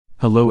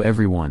Hello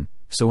everyone,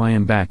 so I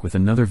am back with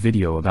another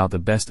video about the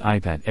best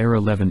iPad Air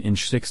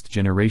 11-inch 6th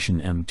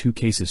generation M2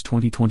 cases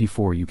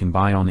 2024 you can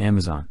buy on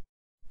Amazon.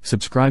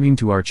 Subscribing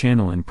to our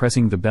channel and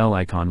pressing the bell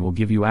icon will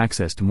give you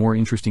access to more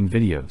interesting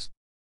videos.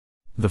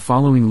 The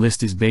following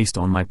list is based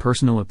on my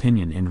personal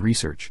opinion and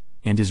research,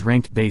 and is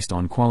ranked based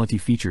on quality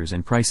features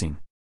and pricing.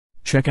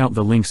 Check out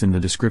the links in the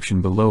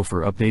description below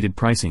for updated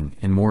pricing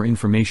and more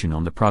information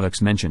on the products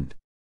mentioned.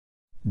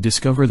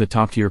 Discover the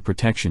top-tier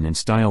protection and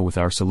style with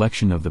our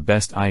selection of the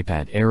best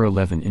iPad Air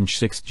 11-inch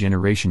 6th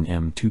generation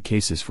M2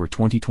 cases for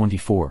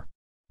 2024.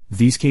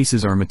 These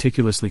cases are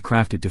meticulously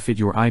crafted to fit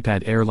your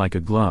iPad Air like a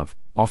glove,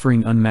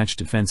 offering unmatched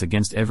defense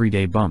against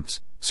everyday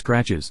bumps,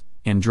 scratches,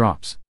 and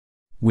drops.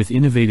 With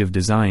innovative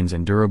designs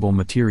and durable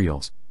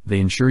materials, they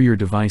ensure your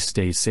device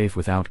stays safe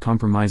without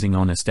compromising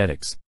on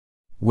aesthetics.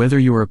 Whether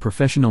you're a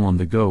professional on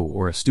the go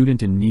or a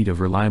student in need of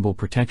reliable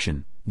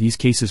protection, these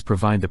cases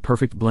provide the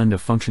perfect blend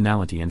of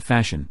functionality and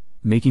fashion,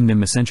 making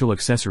them essential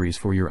accessories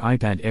for your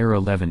iPad Air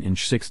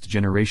 11-inch 6th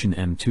generation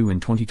M2 in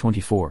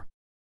 2024.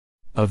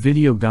 A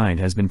video guide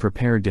has been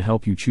prepared to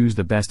help you choose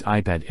the best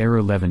iPad Air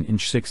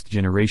 11-inch 6th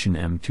generation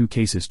M2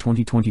 cases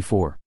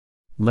 2024.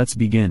 Let's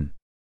begin.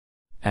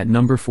 At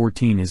number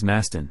 14 is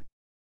Maston.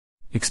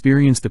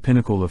 Experience the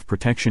pinnacle of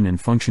protection and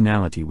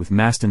functionality with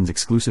Maston's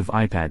exclusive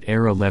iPad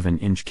Air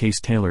 11-inch case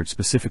tailored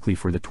specifically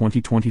for the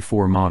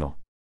 2024 model.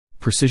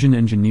 Precision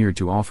engineered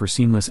to offer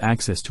seamless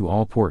access to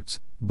all ports,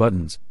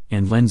 buttons,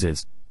 and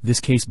lenses, this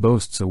case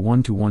boasts a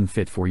one-to-one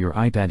fit for your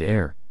iPad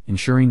Air,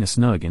 ensuring a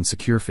snug and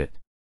secure fit.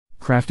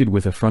 Crafted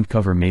with a front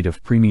cover made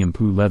of premium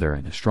PU leather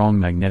and a strong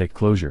magnetic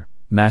closure,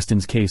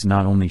 Maston's case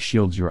not only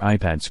shields your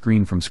iPad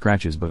screen from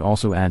scratches but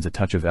also adds a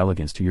touch of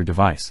elegance to your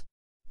device.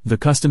 The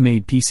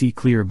custom-made PC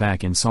clear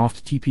back and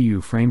soft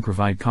TPU frame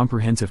provide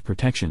comprehensive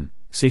protection,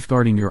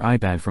 safeguarding your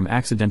iPad from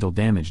accidental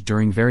damage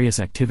during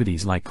various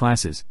activities like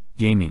classes,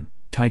 gaming,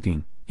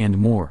 typing, and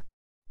more.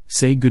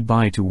 Say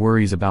goodbye to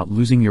worries about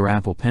losing your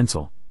Apple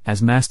Pencil,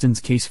 as Maston's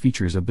case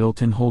features a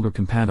built-in holder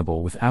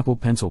compatible with Apple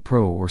Pencil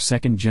Pro or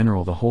 2nd Gen.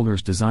 The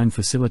holder's design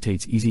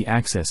facilitates easy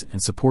access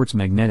and supports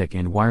magnetic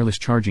and wireless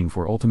charging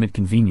for ultimate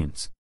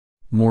convenience.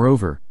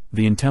 Moreover,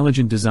 the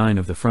intelligent design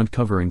of the front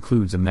cover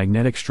includes a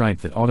magnetic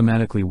stripe that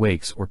automatically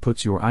wakes or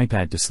puts your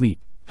iPad to sleep,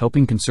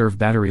 helping conserve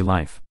battery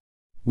life.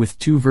 With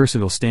 2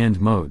 versatile stand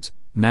modes,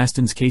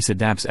 Maston's case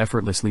adapts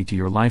effortlessly to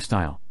your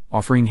lifestyle,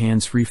 offering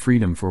hands-free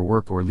freedom for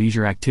work or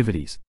leisure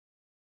activities.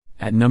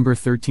 At number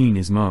 13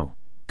 is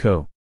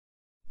Mo.co.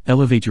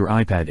 Elevate your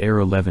iPad Air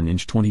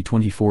 11-inch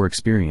 2024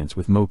 experience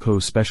with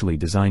Mo.co's specially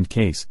designed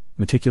case,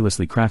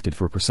 meticulously crafted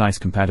for precise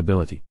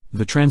compatibility.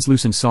 The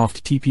translucent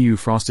soft TPU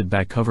frosted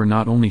back cover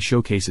not only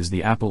showcases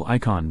the Apple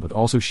icon but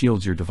also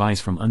shields your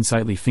device from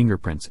unsightly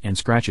fingerprints and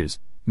scratches,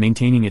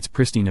 maintaining its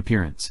pristine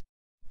appearance.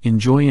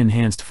 Enjoy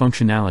enhanced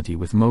functionality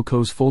with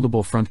Mo.co's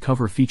foldable front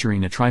cover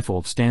featuring a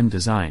trifold stand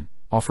design,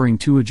 offering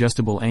 2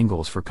 adjustable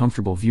angles for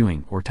comfortable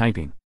viewing or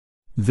typing.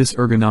 This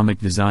ergonomic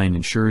design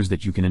ensures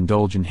that you can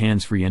indulge in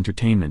hands-free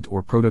entertainment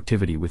or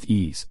productivity with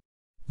ease.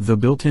 The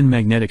built-in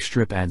magnetic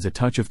strip adds a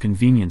touch of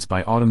convenience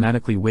by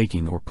automatically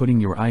waking or putting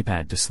your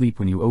iPad to sleep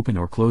when you open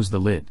or close the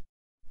lid.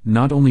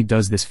 Not only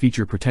does this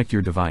feature protect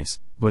your device,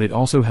 but it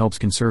also helps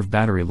conserve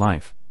battery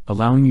life,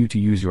 allowing you to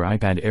use your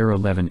iPad Air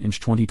 11-inch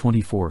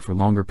 2024 for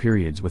longer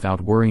periods without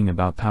worrying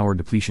about power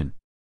depletion.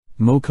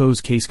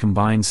 Mo.co's case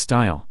combines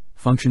style,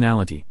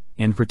 functionality,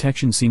 and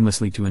protection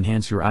seamlessly to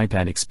enhance your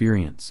iPad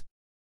experience.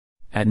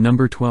 At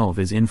number 12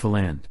 is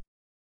Infiland.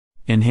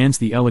 Enhance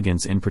the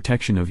elegance and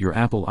protection of your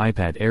Apple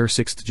iPad Air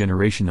 6th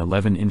generation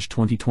 11-inch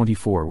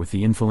 2024 with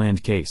the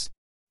Infiland case.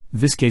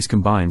 This case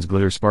combines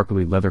glitter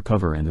sparkly leather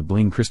cover and a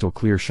bling crystal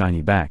clear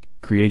shiny back,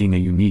 creating a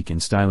unique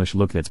and stylish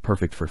look that's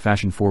perfect for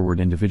fashion-forward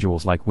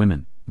individuals like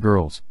women,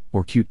 girls,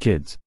 or cute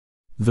kids.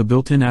 The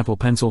built-in Apple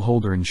Pencil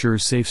holder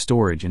ensures safe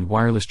storage and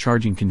wireless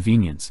charging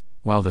convenience,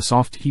 while the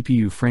soft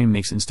TPU frame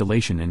makes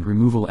installation and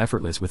removal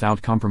effortless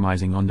without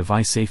compromising on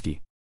device safety.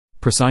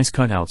 Precise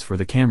cutouts for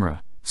the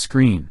camera,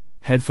 screen,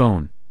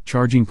 headphone,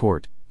 charging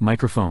port,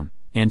 microphone,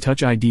 and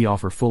Touch ID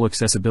offer full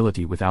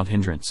accessibility without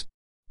hindrance.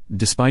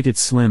 Despite its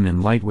slim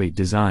and lightweight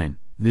design,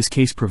 this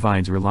case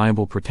provides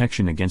reliable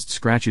protection against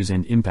scratches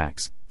and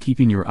impacts,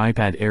 keeping your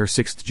iPad Air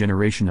 6th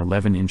generation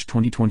 11-inch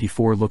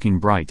 2024 looking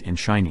bright and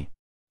shiny.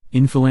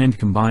 Infiland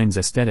combines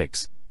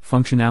aesthetics,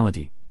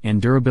 functionality,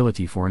 and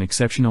durability for an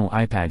exceptional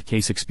iPad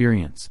case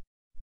experience.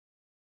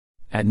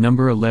 At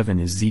number 11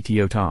 is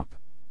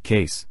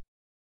ZTOTOPCASES.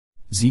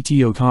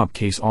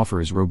 ZTOTOPCASES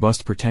offers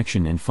robust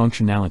protection and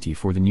functionality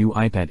for the new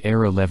iPad Air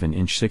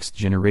 11-inch 6th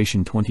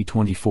generation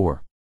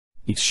 2024.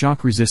 Its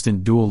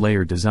shock-resistant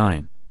dual-layer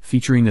design,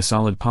 featuring a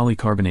solid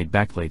polycarbonate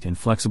backplate and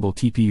flexible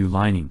TPU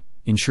lining,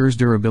 ensures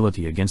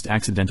durability against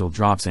accidental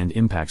drops and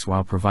impacts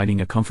while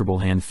providing a comfortable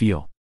hand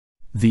feel.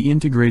 The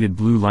integrated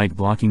blue light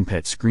blocking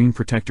PET screen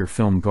protector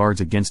film guards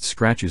against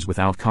scratches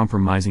without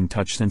compromising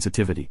touch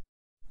sensitivity.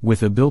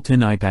 With a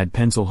built-in iPad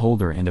pencil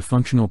holder and a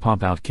functional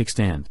pop-out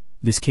kickstand,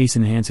 this case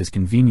enhances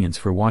convenience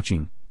for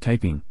watching,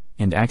 typing,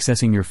 and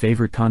accessing your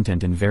favorite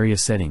content in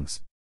various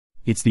settings.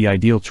 It's the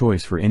ideal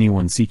choice for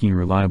anyone seeking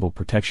reliable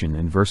protection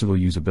and versatile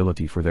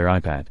usability for their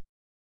iPad.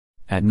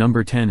 At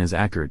number 10 is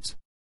Accords.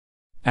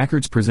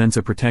 Accords presents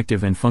a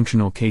protective and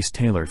functional case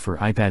tailored for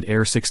iPad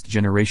Air 6th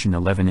Generation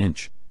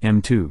 11-inch,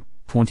 M2,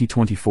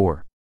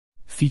 2024.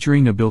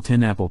 Featuring a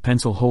built-in Apple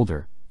Pencil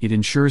holder, it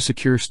ensures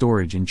secure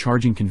storage and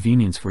charging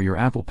convenience for your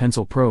Apple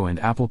Pencil Pro and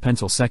Apple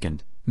Pencil 2nd,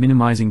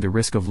 minimizing the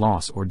risk of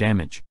loss or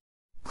damage.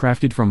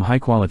 Crafted from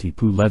high-quality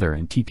PU leather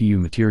and TPU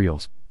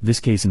materials, this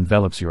case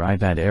envelops your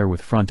iPad Air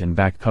with front and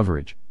back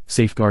coverage,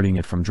 safeguarding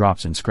it from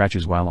drops and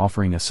scratches while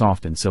offering a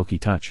soft and silky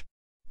touch.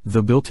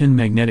 The built-in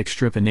magnetic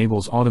strip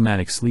enables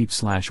automatic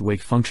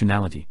sleep/wake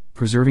functionality,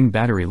 preserving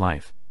battery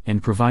life,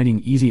 and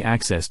providing easy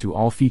access to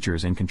all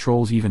features and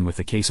controls even with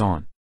the case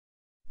on.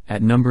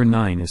 At number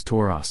 9 is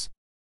TORRAS.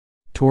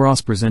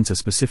 TORRAS presents a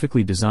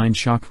specifically designed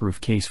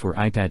shockproof case for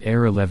iPad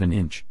Air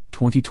 11-inch,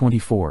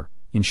 2024,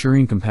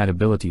 ensuring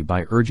compatibility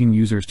by urging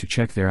users to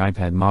check their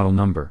iPad model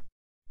number.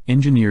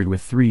 Engineered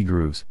with 3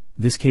 grooves,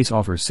 this case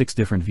offers 6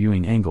 different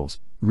viewing angles,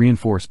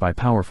 reinforced by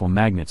powerful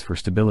magnets for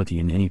stability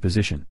in any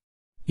position.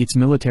 Its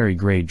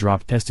military-grade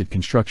drop-tested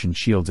construction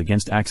shields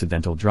against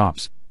accidental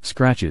drops,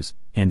 scratches,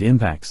 and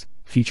impacts,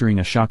 featuring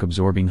a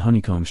shock-absorbing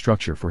honeycomb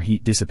structure for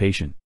heat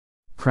dissipation.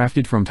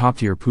 Crafted from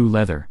top-tier PU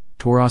leather,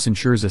 TORRAS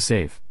ensures a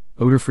safe,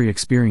 odor-free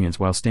experience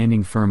while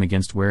standing firm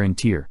against wear and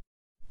tear.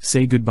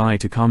 Say goodbye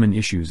to common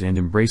issues and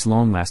embrace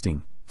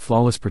long-lasting,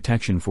 flawless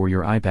protection for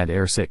your iPad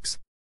Air 6.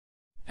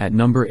 At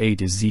number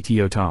 8 is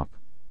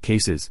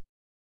ZTOTOPCASES.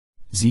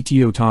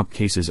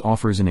 ZTOTOPCASES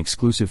offers an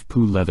exclusive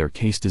PU leather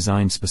case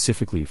designed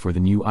specifically for the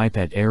new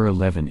iPad Air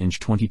 11-inch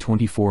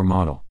 2024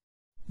 model.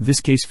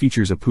 This case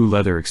features a PU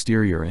leather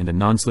exterior and a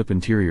non-slip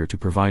interior to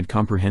provide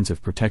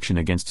comprehensive protection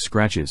against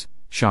scratches,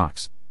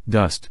 shocks,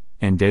 dust,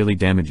 and daily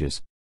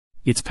damages.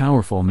 Its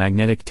powerful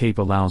magnetic tape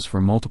allows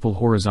for multiple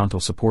horizontal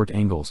support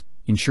angles,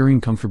 ensuring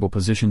comfortable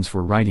positions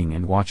for writing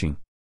and watching.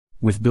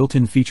 With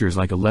built-in features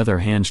like a leather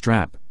hand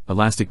strap,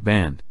 elastic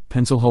band,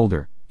 pencil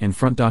holder, and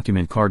front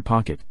document card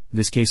pocket,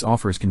 this case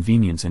offers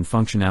convenience and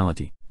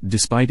functionality.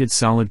 Despite its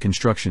solid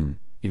construction,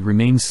 it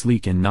remains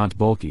sleek and not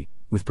bulky,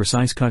 with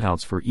precise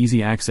cutouts for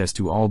easy access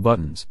to all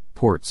buttons,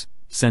 ports,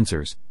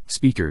 sensors,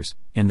 speakers,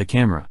 and the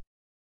camera.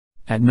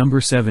 At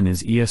number 7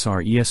 is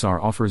ESR.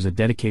 ESR offers a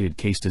dedicated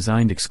case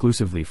designed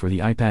exclusively for the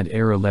iPad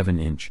Air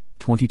 11-inch,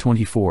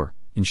 2024,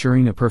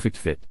 ensuring a perfect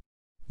fit.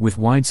 With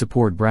wide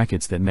support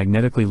brackets that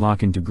magnetically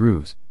lock into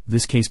grooves,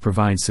 this case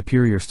provides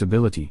superior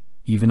stability,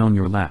 even on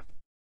your lap.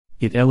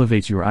 It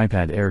elevates your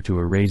iPad Air to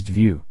a raised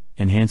view,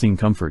 enhancing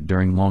comfort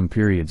during long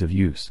periods of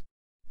use.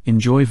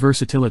 Enjoy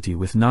versatility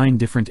with 9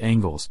 different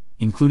angles,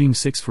 including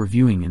 6 for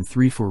viewing and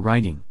 3 for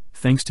writing,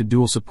 thanks to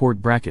dual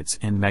support brackets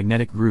and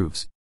magnetic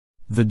grooves.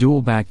 The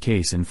dual back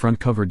case and front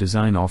cover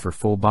design offer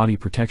full body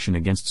protection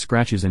against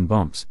scratches and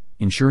bumps,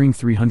 ensuring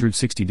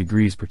 360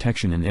 degrees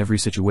protection in every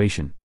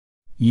situation.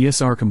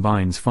 ESR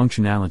combines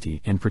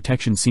functionality and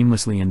protection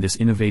seamlessly in this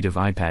innovative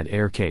iPad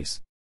Air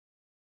case.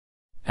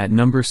 At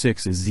number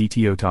 6 is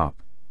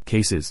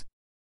ZTOTOPCASES.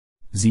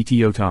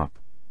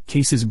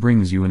 ZTOTOPCASES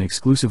brings you an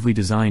exclusively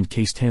designed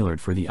case tailored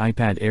for the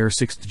iPad Air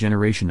 6th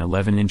Generation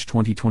 11-inch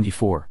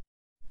 2024.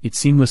 It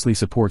seamlessly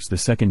supports the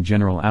 2nd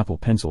General Apple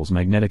Pencil's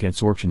magnetic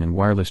adsorption and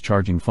wireless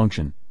charging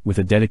function, with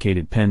a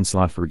dedicated pen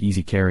slot for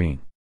easy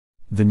carrying.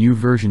 The new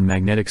version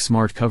magnetic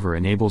smart cover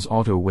enables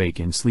auto wake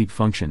and sleep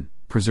function,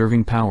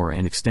 preserving power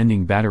and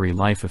extending battery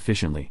life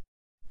efficiently.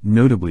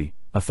 Notably,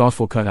 a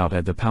thoughtful cutout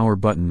at the power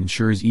button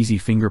ensures easy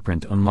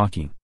fingerprint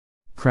unlocking.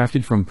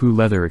 Crafted from PU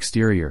leather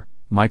exterior,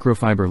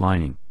 microfiber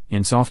lining,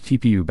 and soft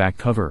TPU back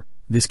cover,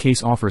 this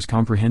case offers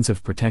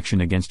comprehensive protection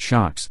against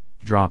shocks,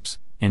 drops,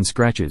 and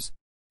scratches.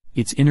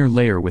 Its inner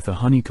layer with a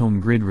honeycomb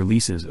grid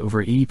releases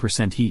over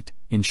 80% heat,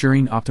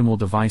 ensuring optimal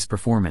device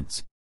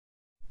performance.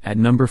 At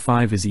number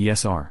 5 is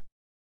ESR.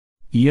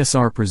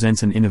 ESR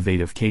presents an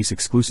innovative case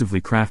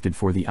exclusively crafted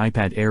for the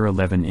iPad Air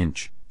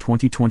 11-inch,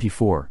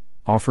 2024,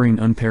 offering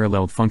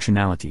unparalleled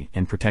functionality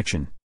and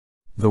protection.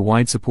 The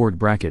wide support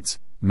brackets,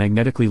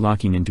 magnetically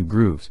locking into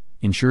grooves,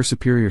 ensure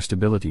superior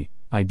stability,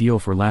 ideal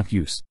for lap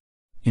use.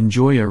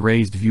 Enjoy a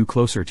raised view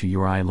closer to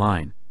your eye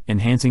line,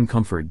 enhancing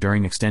comfort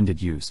during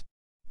extended use.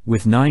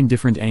 With 9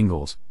 different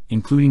angles,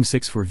 including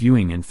 6 for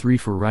viewing and 3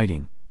 for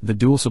writing, the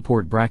dual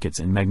support brackets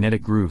and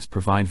magnetic grooves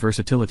provide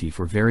versatility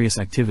for various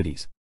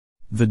activities.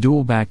 The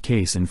dual back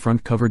case and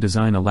front cover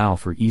design allow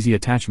for easy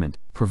attachment,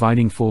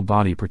 providing full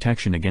body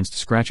protection against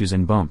scratches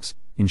and bumps,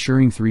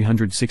 ensuring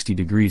 360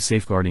 degrees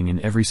safeguarding in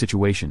every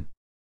situation.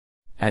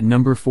 At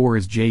number 4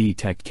 is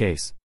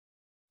ZTOTOPCASES.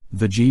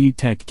 The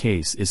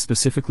ZTOTOPCASES is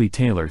specifically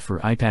tailored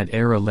for iPad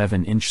Air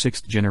 11-inch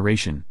 6th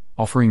generation,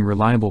 offering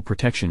reliable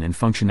protection and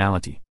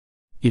functionality.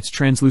 Its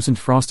translucent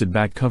frosted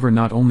back cover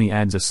not only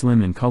adds a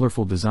slim and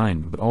colorful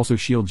design but also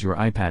shields your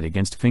iPad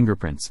against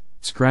fingerprints,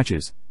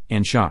 scratches,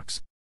 and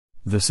shocks.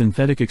 The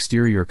synthetic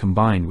exterior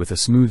combined with a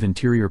smooth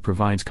interior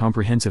provides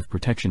comprehensive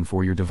protection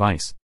for your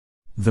device.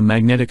 The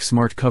magnetic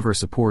smart cover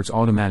supports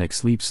automatic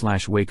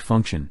sleep/wake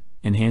function,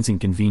 enhancing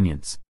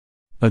convenience.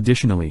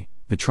 Additionally,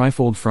 The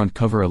trifold front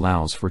cover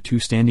allows for 2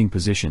 standing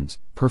positions,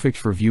 perfect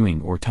for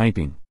viewing or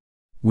typing.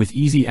 With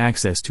easy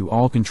access to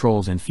all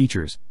controls and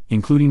features,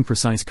 including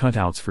precise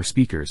cutouts for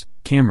speakers,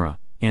 camera,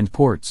 and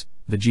ports,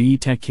 the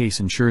GE Tech case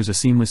ensures a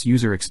seamless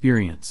user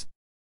experience.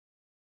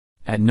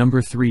 At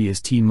number 3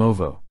 is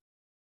T-Movo.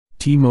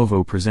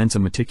 T-Movo presents a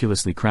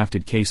meticulously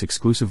crafted case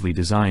exclusively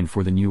designed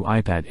for the new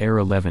iPad Air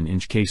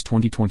 11-inch case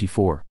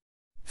 2024.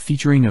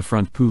 Featuring a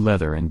front PU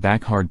leather and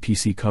back hard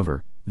PC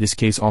cover, this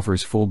case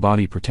offers full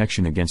body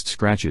protection against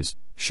scratches,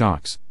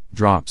 shocks,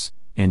 drops,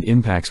 and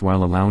impacts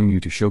while allowing you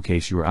to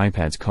showcase your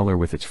iPad's color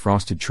with its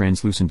frosted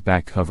translucent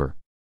back cover.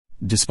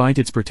 Despite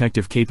its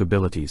protective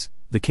capabilities,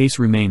 the case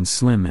remains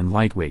slim and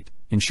lightweight,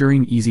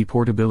 ensuring easy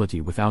portability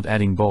without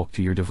adding bulk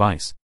to your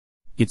device.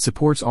 It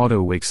supports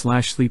auto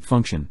wake/sleep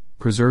function,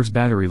 preserves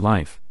battery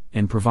life,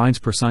 and provides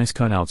precise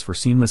cutouts for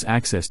seamless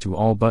access to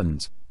all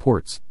buttons,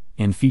 ports,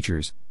 and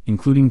features,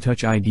 including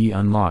Touch ID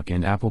unlock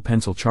and Apple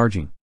Pencil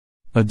charging.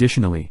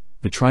 Additionally,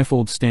 the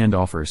trifold stand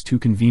offers 2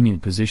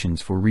 convenient positions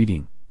for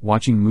reading,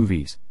 watching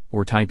movies,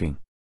 or typing.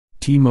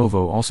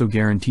 T-Movo also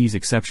guarantees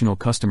exceptional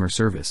customer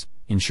service,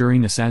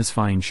 ensuring a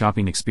satisfying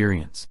shopping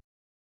experience.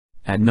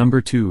 At number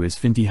 2 is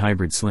Finti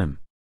Hybrid Slim.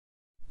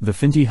 The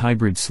Finti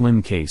Hybrid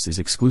Slim case is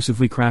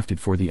exclusively crafted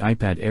for the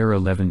iPad Air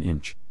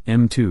 11-inch,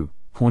 M2,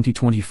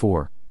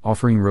 2024,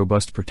 offering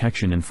robust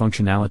protection and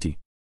functionality.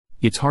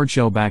 Its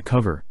hardshell back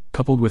cover,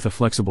 coupled with a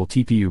flexible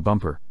TPU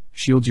bumper,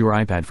 shields your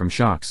iPad from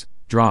shocks,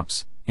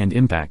 drops, and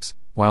impacts,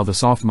 while the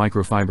soft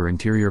microfiber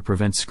interior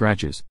prevents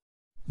scratches.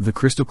 The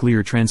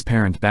crystal-clear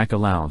transparent back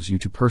allows you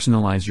to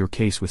personalize your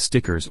case with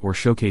stickers or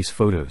showcase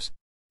photos.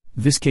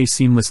 This case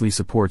seamlessly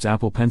supports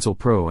Apple Pencil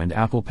Pro and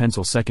Apple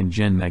Pencil 2nd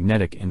Gen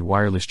magnetic and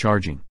wireless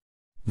charging.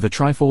 The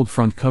trifold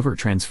front cover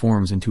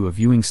transforms into a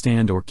viewing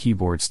stand or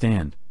keyboard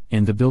stand,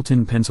 and the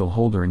built-in pencil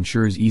holder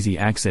ensures easy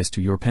access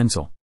to your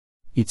pencil.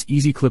 Its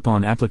easy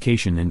clip-on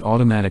application and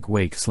automatic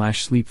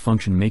wake/sleep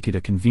function make it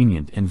a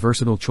convenient and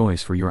versatile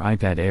choice for your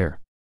iPad Air.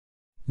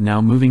 Now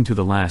moving to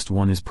the last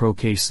one is Pro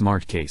Case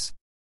Smart Case.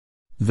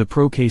 The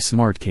Pro Case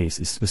Smart Case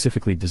is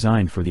specifically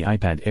designed for the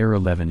iPad Air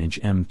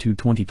 11-inch M2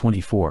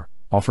 2024,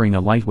 offering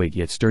a lightweight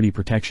yet sturdy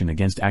protection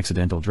against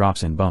accidental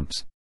drops and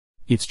bumps.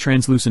 Its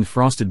translucent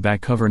frosted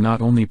back cover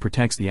not only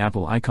protects the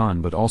Apple icon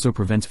but also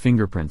prevents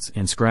fingerprints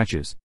and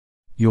scratches.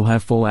 You'll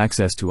have full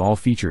access to all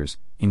features,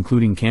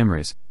 including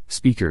cameras,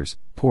 speakers,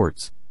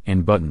 ports,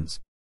 and buttons.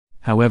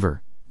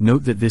 However,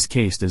 note that this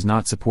case does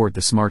not support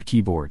the Smart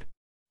Keyboard.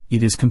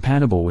 It is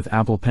compatible with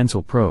Apple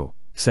Pencil Pro,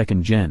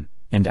 2nd Gen,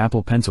 and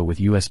Apple Pencil with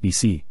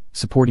USB-C,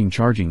 supporting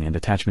charging and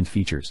attachment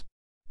features.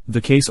 The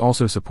case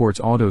also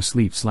supports auto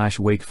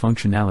sleep/wake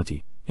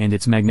functionality, and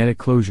its magnetic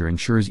closure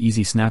ensures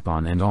easy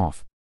snap-on and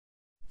off.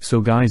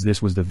 So guys,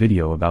 this was the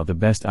video about the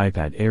best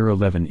iPad Air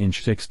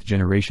 11-inch 6th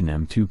generation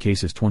M2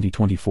 cases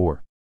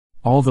 2024.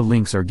 All the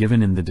links are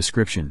given in the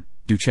description,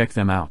 do check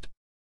them out.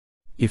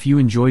 If you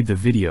enjoyed the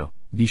video,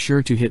 be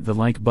sure to hit the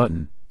like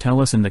button, tell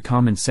us in the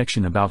comments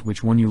section about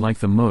which one you like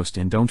the most,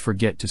 and don't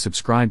forget to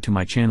subscribe to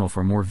my channel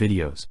for more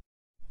videos.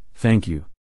 Thank you.